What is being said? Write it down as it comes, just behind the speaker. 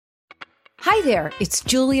Hi there, it's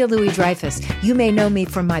Julia Louis-Dreyfus. You may know me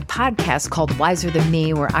from my podcast called Wiser Than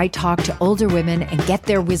Me, where I talk to older women and get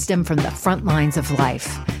their wisdom from the front lines of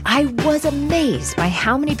life. I was amazed by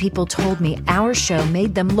how many people told me our show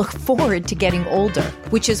made them look forward to getting older,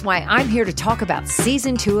 which is why I'm here to talk about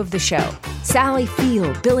Season 2 of the show. Sally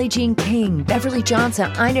Field, Billie Jean King, Beverly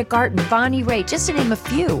Johnson, Ina Garten, Bonnie Raitt, just to name a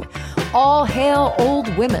few. All hail old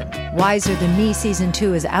women. Wiser Than Me Season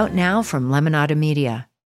 2 is out now from Lemonada Media.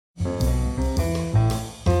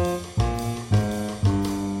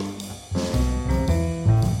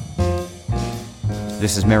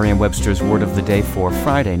 This is Merriam-Webster's Word of the Day for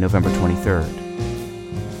Friday, November 23rd.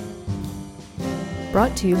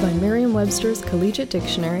 Brought to you by Merriam-Webster's Collegiate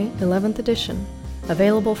Dictionary, 11th edition.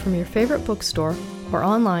 Available from your favorite bookstore or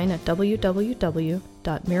online at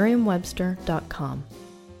www.merriam-webster.com.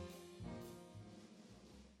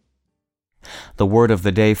 The word of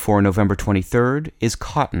the day for November 23rd is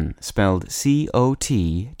qutn, spelled C-O-T-T-O-N.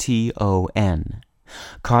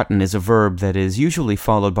 Qutn is a verb that is usually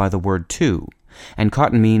followed by the word to, and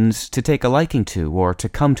qutn means to take a liking to or to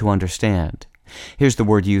come to understand. Here's the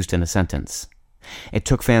word used in a sentence. It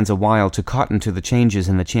took fans a while to qutn to the changes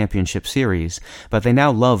in the championship series, but they now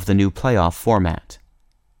love the new playoff format.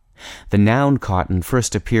 The noun qutn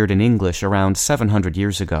first appeared in English around 700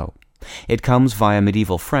 years ago. It comes via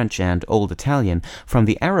medieval French and Old Italian from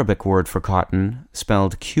the Arabic word for qutn,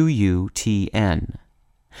 spelled Q-U-T-N.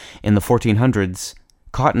 In the 1400s,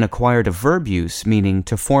 qutn acquired a verb use meaning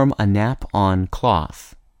to form a nap on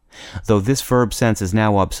cloth. Though this verb sense is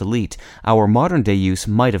now obsolete, our modern-day use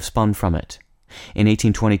might have spun from it. In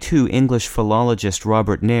 1822, English philologist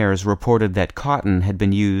Robert Nares reported that qutn had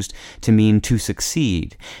been used to mean to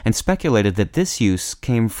succeed, and speculated that this use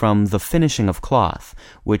came from the finishing of cloth,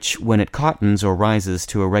 which, when it qutns or rises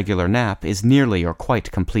to a regular nap, is nearly or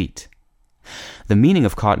quite complete. The meaning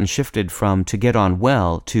of qutn shifted from to get on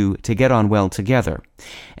well to get on well together,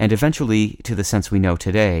 and eventually to the sense we know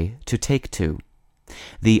today, to take to.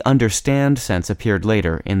 The understand sense appeared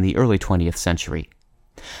later in the early 20th century.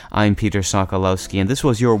 I'm Peter Sokolowski, and this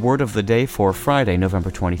was your Word of the Day for Friday,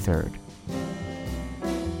 November 23rd.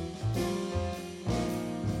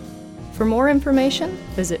 For more information,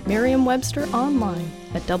 visit Merriam-Webster online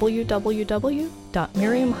at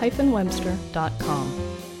www.merriam-webster.com.